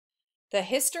The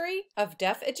History of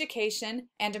Deaf Education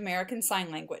and American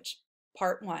Sign Language,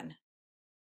 Part 1.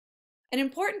 An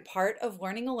important part of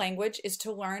learning a language is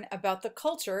to learn about the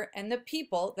culture and the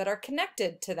people that are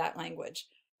connected to that language,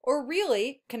 or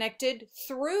really connected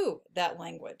through that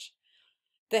language.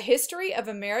 The history of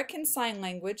American Sign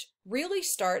Language really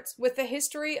starts with the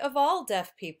history of all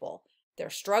deaf people, their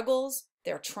struggles,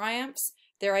 their triumphs,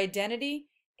 their identity,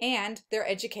 and their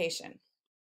education.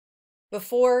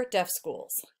 Before deaf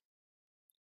schools.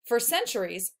 For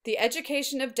centuries, the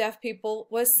education of deaf people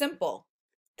was simple.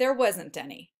 There wasn't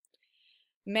any.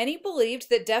 Many believed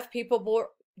that deaf people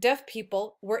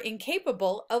were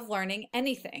incapable of learning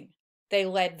anything. They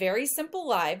led very simple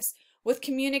lives with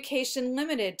communication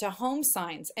limited to home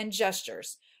signs and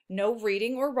gestures, no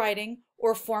reading or writing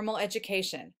or formal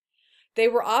education. They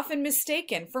were often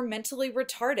mistaken for mentally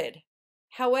retarded.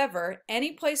 However,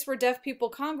 any place where deaf people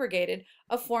congregated,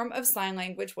 a form of sign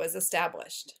language was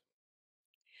established.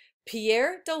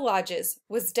 Pierre de Lodges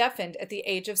was deafened at the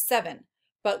age of 7,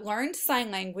 but learned sign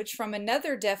language from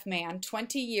another deaf man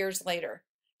 20 years later.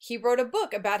 He wrote a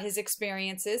book about his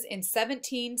experiences in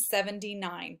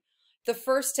 1779, the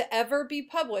first to ever be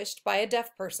published by a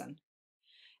deaf person.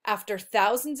 After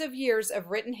thousands of years of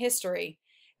written history,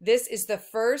 this is the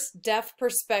first deaf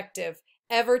perspective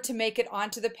ever to make it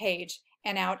onto the page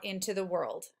and out into the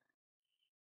world.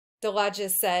 De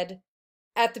Lodges said,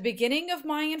 "At the beginning of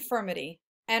my infirmity,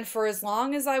 and for as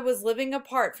long as I was living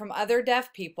apart from other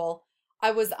deaf people,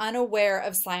 I was unaware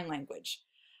of sign language.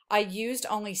 I used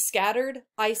only scattered,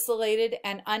 isolated,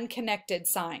 and unconnected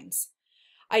signs.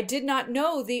 I did not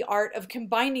know the art of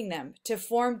combining them to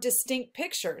form distinct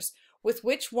pictures with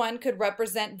which one could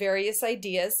represent various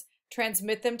ideas,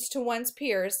 transmit them to one's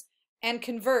peers, and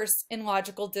converse in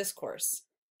logical discourse.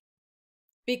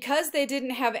 Because they didn't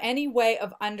have any way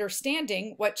of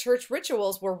understanding what church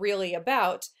rituals were really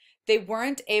about, they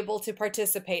weren't able to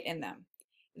participate in them.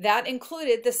 That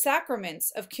included the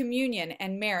sacraments of communion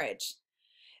and marriage.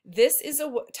 This is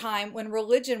a time when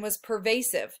religion was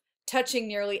pervasive, touching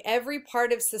nearly every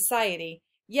part of society,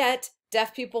 yet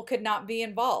deaf people could not be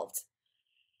involved.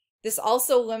 This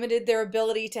also limited their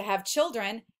ability to have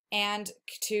children and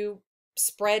to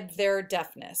spread their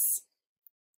deafness."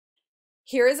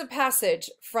 Here is a passage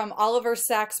from Oliver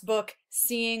Sacks' book,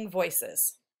 Seeing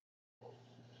Voices.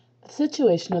 The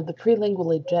situation of the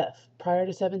prelingually deaf prior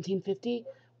to 1750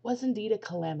 was indeed a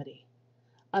calamity.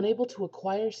 Unable to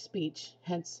acquire speech,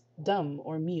 hence dumb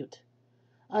or mute.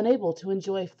 Unable to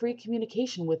enjoy free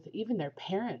communication with even their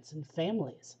parents and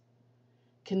families.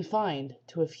 Confined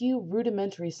to a few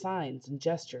rudimentary signs and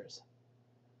gestures.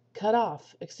 Cut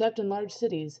off, except in large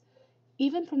cities,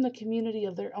 even from the community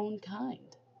of their own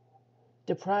kind.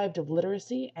 Deprived of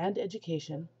literacy and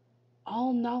education,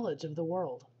 all knowledge of the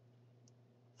world.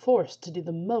 Forced to do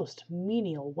the most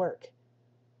menial work.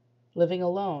 Living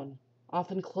alone,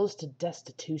 often close to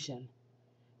destitution.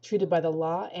 Treated by the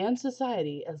law and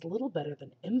society as little better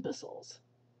than imbeciles.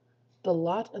 The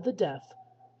lot of the deaf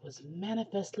was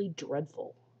manifestly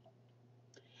dreadful.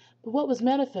 But what was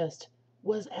manifest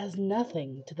was as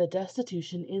nothing to the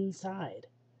destitution inside.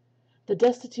 The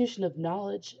destitution of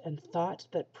knowledge and thought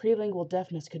that prelingual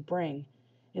deafness could bring,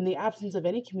 in the absence of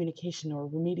any communication or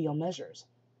remedial measures.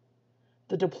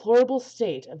 The deplorable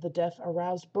state of the deaf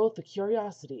aroused both the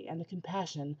curiosity and the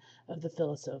compassion of the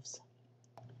philosophes.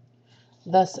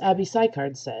 Thus Abby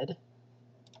Sykard said,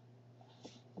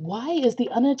 "Why is the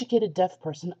uneducated deaf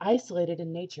person isolated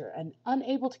in nature and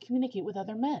unable to communicate with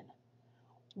other men?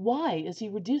 Why is he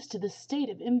reduced to this state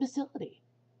of imbecility?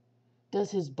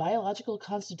 Does his biological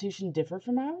constitution differ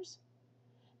from ours?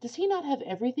 Does he not have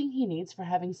everything he needs for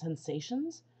having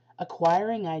sensations,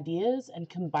 acquiring ideas, and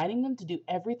combining them to do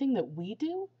everything that we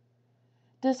do?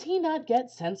 Does he not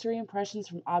get sensory impressions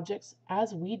from objects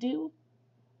as we do?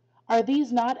 Are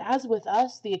these not, as with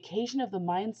us, the occasion of the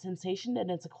mind's sensation and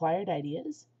its acquired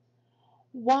ideas?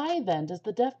 Why, then, does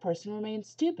the deaf person remain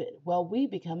stupid while we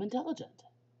become intelligent?"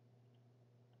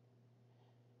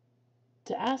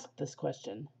 To ask this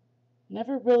question,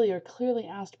 never really or clearly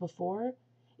asked before,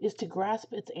 is to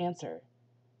grasp its answer,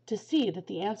 to see that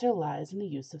the answer lies in the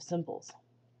use of symbols.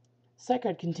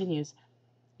 Sykard continues,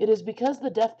 "It is because the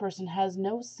deaf person has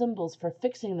no symbols for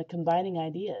fixing the combining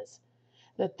ideas,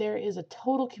 that there is a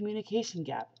total communication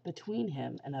gap between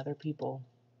him and other people."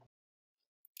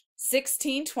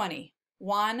 1620,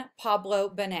 Juan Pablo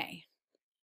Bennet.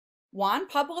 Juan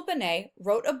Pablo Bennet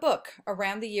wrote a book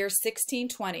around the year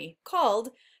 1620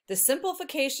 called The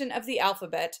Simplification of the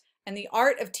Alphabet and the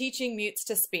Art of Teaching Mutes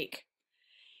to Speak.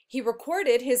 He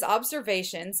recorded his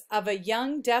observations of a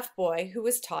young deaf boy who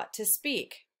was taught to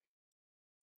speak.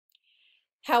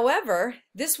 However,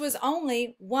 this was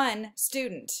only one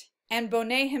student, and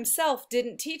Bonnet himself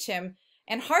didn't teach him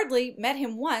and hardly met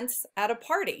him once at a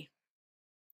party.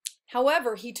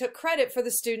 However, he took credit for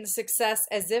the student's success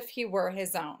as if he were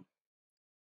his own.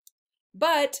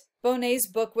 But Bonnet's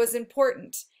book was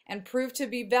important and proved to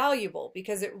be valuable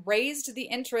because it raised the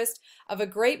interest of a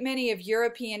great many of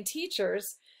European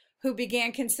teachers who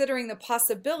began considering the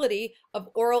possibility of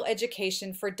oral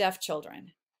education for deaf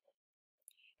children.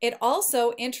 It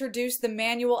also introduced the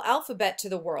manual alphabet to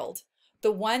the world,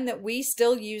 the one that we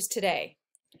still use today.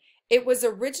 It was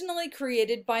originally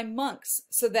created by monks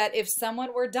so that if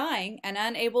someone were dying and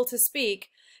unable to speak,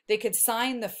 they could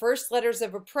sign the first letters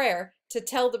of a prayer to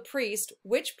tell the priest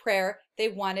which prayer they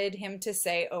wanted him to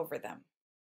say over them.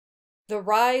 The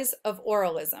rise of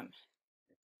oralism.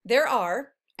 There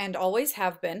are, and always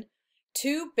have been,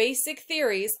 two basic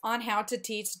theories on how to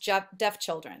teach deaf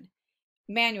children: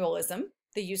 manualism,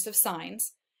 the use of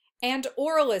signs, and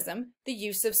oralism, the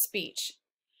use of speech.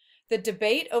 The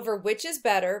debate over which is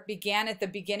better began at the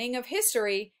beginning of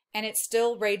history, and it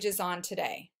still rages on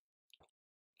today.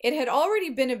 It had already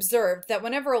been observed that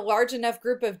whenever a large enough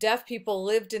group of deaf people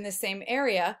lived in the same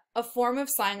area, a form of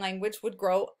sign language would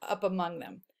grow up among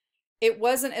them. It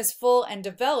wasn't as full and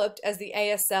developed as the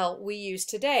ASL we use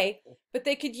today, but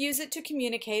they could use it to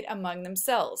communicate among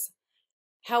themselves.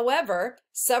 However,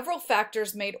 several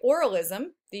factors made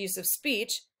oralism, the use of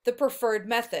speech, the preferred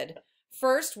method.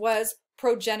 First was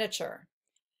progeniture.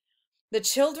 The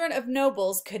children of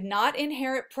nobles could not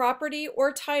inherit property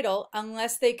or title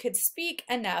unless they could speak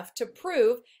enough to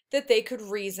prove that they could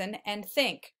reason and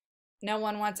think. No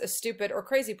one wants a stupid or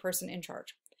crazy person in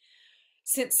charge.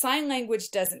 Since sign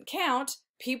language doesn't count,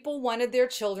 people wanted their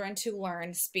children to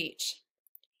learn speech.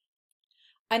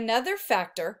 Another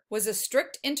factor was a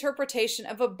strict interpretation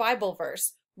of a Bible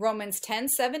verse, Romans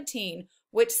 10:17,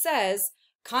 which says,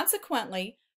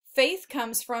 "Consequently, faith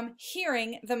comes from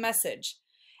hearing the message,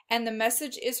 and the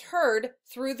message is heard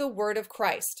through the word of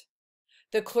Christ."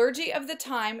 The clergy of the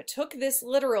time took this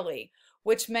literally,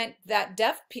 which meant that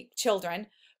deaf children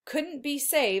couldn't be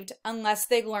saved unless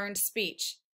they learned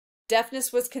speech.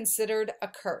 Deafness was considered a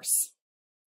curse.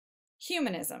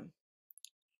 Humanism.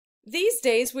 These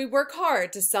days we work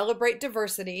hard to celebrate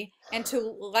diversity and to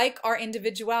like our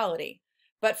individuality,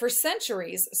 but for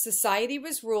centuries society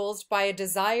was ruled by a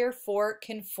desire for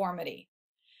conformity.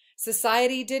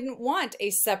 Society didn't want a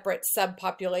separate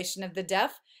subpopulation of the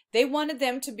deaf. They wanted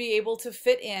them to be able to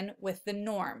fit in with the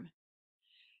norm.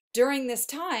 During this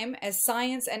time, as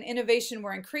science and innovation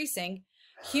were increasing,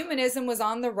 humanism was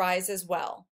on the rise as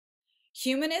well.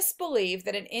 Humanists believed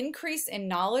that an increase in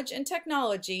knowledge and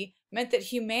technology meant that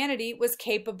humanity was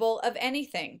capable of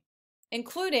anything,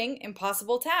 including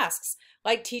impossible tasks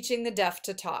like teaching the deaf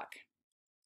to talk.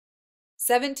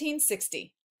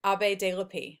 1760, Abbé de la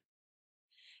Paix.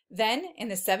 Then, in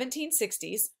the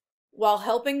 1760s, while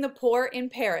helping the poor in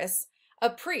Paris, a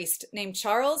priest named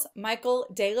Charles Michael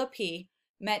de la Paix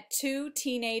met two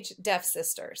teenage deaf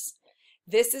sisters.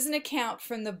 This is an account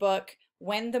from the book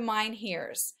When the Mind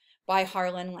Hears by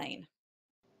Harlan Lane.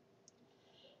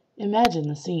 Imagine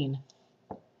the scene.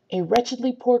 A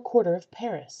wretchedly poor quarter of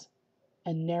Paris.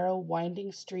 A narrow,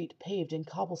 winding street paved in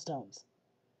cobblestones.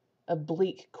 A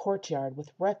bleak courtyard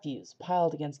with refuse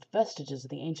piled against vestiges of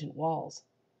the ancient walls.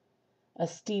 A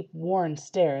steep, worn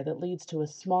stair that leads to a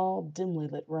small, dimly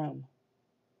lit room.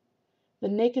 The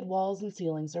naked walls and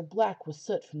ceilings are black with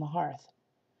soot from the hearth.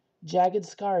 Jagged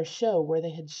scars show where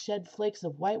they had shed flakes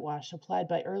of whitewash applied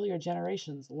by earlier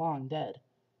generations long dead.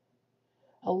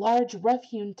 A large,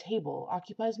 rough-hewn table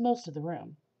occupies most of the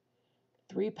room.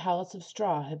 3 pallets of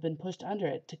straw have been pushed under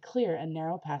it to clear a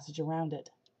narrow passage around it.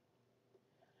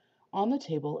 On the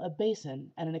table, a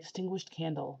basin and an extinguished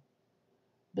candle.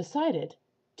 Beside it,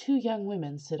 2 young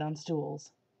women sit on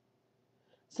stools.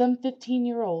 Some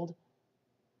 15-year-old,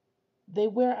 they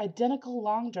wear identical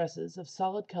long dresses of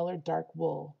solid-colored dark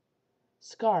wool,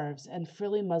 scarves, and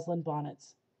frilly muslin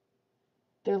bonnets.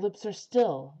 Their lips are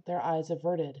still, their eyes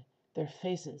averted, their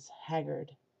faces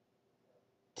haggard.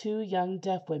 2 young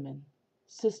deaf women,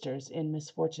 sisters in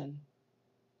misfortune.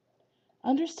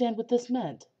 Understand what this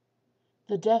meant.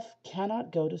 The deaf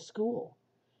cannot go to school,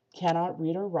 cannot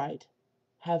read or write,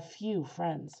 have few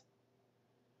friends.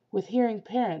 With hearing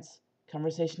parents,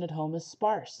 conversation at home is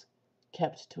sparse,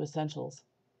 kept to essentials.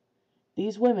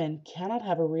 These women cannot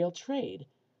have a real trade,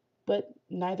 but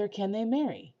neither can they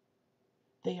marry.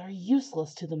 They are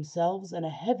useless to themselves and a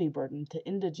heavy burden to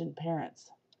indigent parents.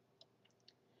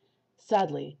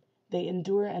 Sadly, they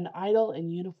endure an idle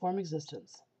and uniform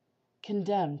existence,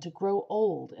 condemned to grow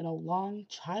old in a long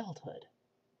childhood.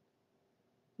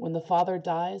 When the father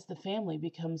dies, the family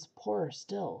becomes poorer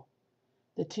still.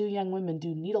 The two young women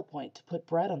do needlepoint to put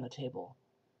bread on the table.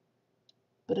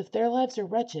 But if their lives are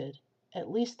wretched, at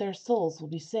least their souls will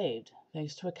be saved,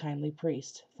 thanks to a kindly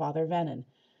priest, Father Vennen,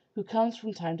 who comes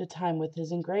from time to time with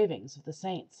his engravings of the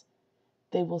saints.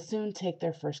 They will soon take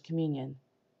their first communion.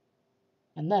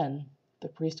 And then the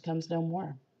priest comes no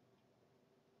more.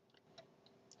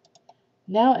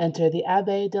 Now enter the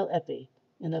Abbé del Epi,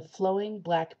 in a flowing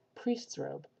black priest's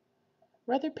robe.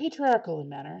 Rather patriarchal in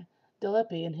manner, del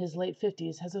Epi in his late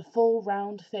 50s has a full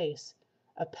round face,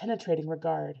 a penetrating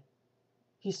regard.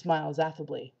 He smiles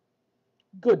affably.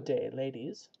 "Good day,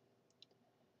 ladies."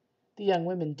 The young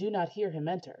women do not hear him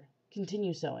enter,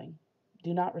 continue sewing,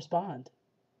 do not respond.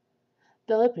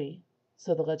 Del Epi,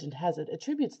 so the legend has it,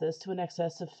 attributes this to an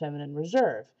excess of feminine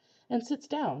reserve, and sits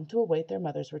down to await their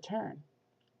mother's return.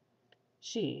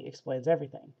 She explains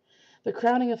everything. The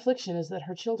crowning affliction is that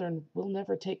her children will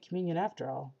never take communion after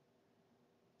all.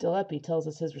 Del Epi tells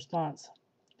us his response.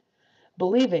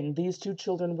 "Believing these two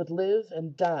children would live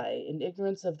and die in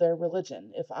ignorance of their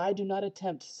religion if I do not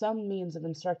attempt some means of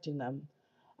instructing them,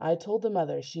 I told the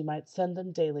mother she might send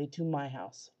them daily to my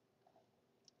house."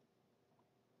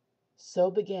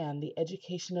 So began the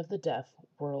education of the deaf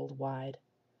worldwide.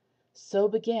 So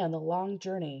began the long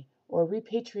journey or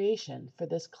repatriation for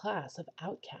this class of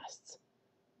outcasts,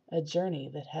 a journey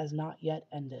that has not yet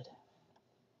ended.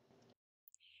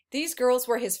 These girls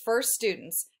were his first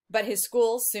students, but his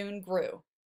school soon grew.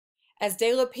 As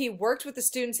de la Pie worked with the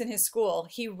students in his school,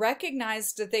 he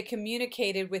recognized that they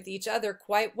communicated with each other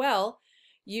quite well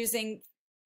using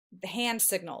hand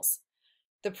signals.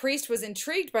 The priest was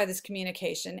intrigued by this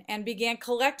communication and began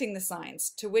collecting the signs,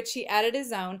 to which he added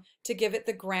his own to give it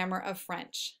the grammar of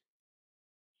French.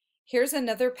 Here's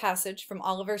another passage from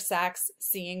Oliver Sacks'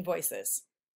 Seeing Voices.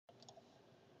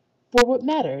 For what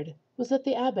mattered was that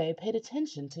the abbé paid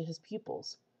attention to his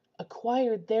pupils,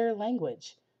 acquired their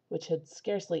language, which had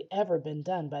scarcely ever been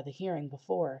done by the hearing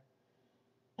before,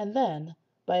 and then,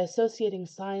 by associating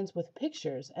signs with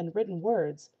pictures and written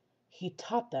words, he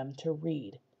taught them to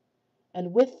read.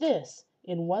 And with this,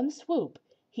 in one swoop,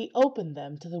 he opened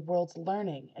them to the world's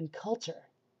learning and culture.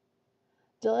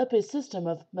 Del Epi's system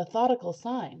of methodical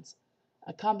signs,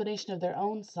 a combination of their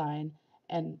own sign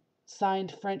and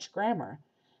signed French grammar,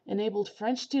 enabled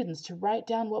French students to write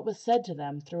down what was said to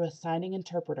them through a signing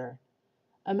interpreter,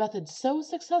 a method so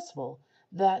successful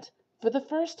that, for the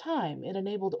first time, it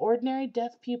enabled ordinary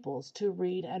deaf pupils to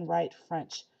read and write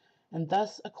French, and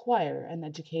thus acquire an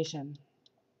education.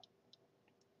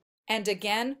 And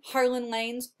again, Harlan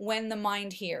Lane's When the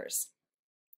Mind Hears.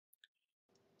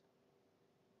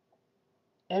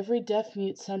 Every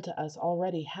deaf-mute sent to us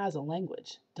already has a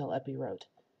language, Del Epi wrote.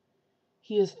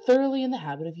 He is thoroughly in the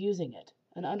habit of using it,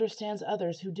 and understands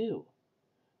others who do.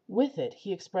 With it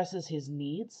he expresses his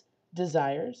needs,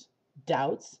 desires,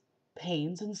 doubts,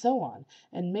 pains, and so on,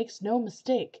 and makes no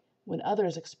mistake when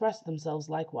others express themselves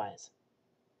likewise.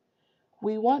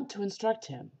 We want to instruct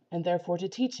him, and therefore to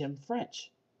teach him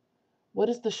French. What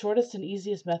is the shortest and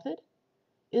easiest method?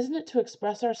 Isn't it to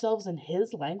express ourselves in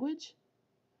his language?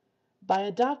 By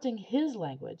adopting his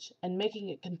language and making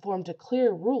it conform to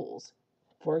clear rules,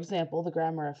 for example, the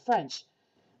grammar of French,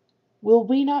 will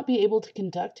we not be able to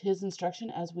conduct his instruction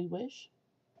as we wish?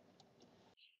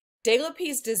 De la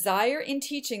Pie's desire in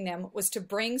teaching them was to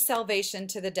bring salvation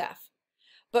to the deaf.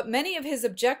 But many of his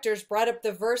objectors brought up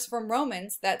the verse from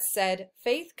Romans that said,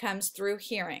 faith comes through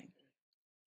hearing.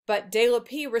 But de la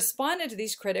Pie responded to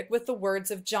these critics with the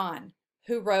words of John,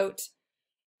 who wrote,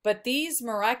 "But these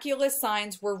miraculous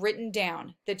signs were written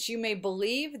down, that you may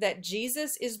believe that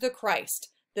Jesus is the Christ,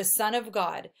 the Son of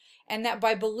God, and that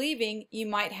by believing you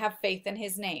might have faith in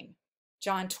his name."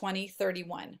 John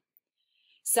 20:31.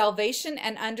 Salvation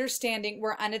and understanding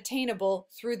were unattainable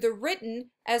through the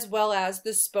written as well as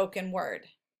the spoken word.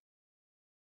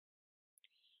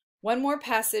 One more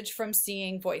passage from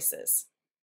Seeing Voices.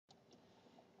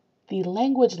 The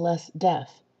languageless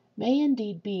deaf may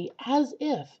indeed be as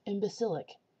if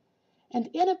imbecilic, and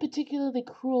in a particularly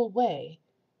cruel way,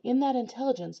 in that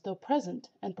intelligence, though present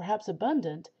and perhaps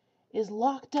abundant, is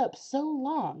locked up so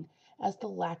long as the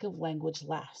lack of language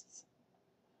lasts.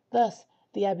 Thus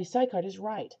the Abbé Sicard is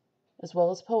right, as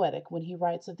well as poetic, when he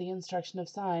writes of the instruction of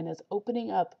sign as opening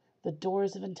up the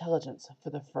doors of intelligence for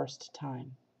the first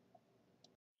time.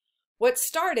 What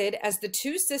started as the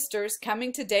two sisters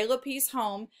coming to de la Pie's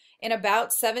home in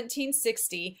about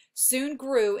 1760 soon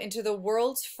grew into the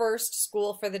world's first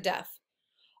school for the deaf.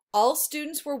 All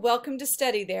students were welcome to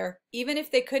study there, even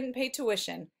if they couldn't pay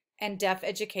tuition, and deaf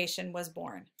education was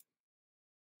born.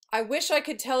 I wish I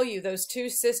could tell you those two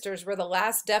sisters were the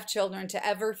last deaf children to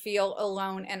ever feel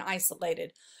alone and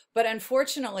isolated. But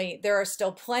unfortunately, there are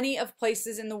still plenty of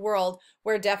places in the world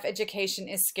where deaf education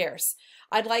is scarce.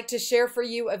 I'd like to share for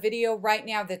you a video right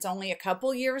now that's only a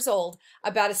couple years old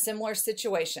about a similar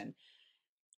situation.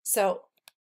 So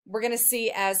we're going to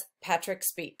see as Patrick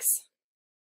speaks.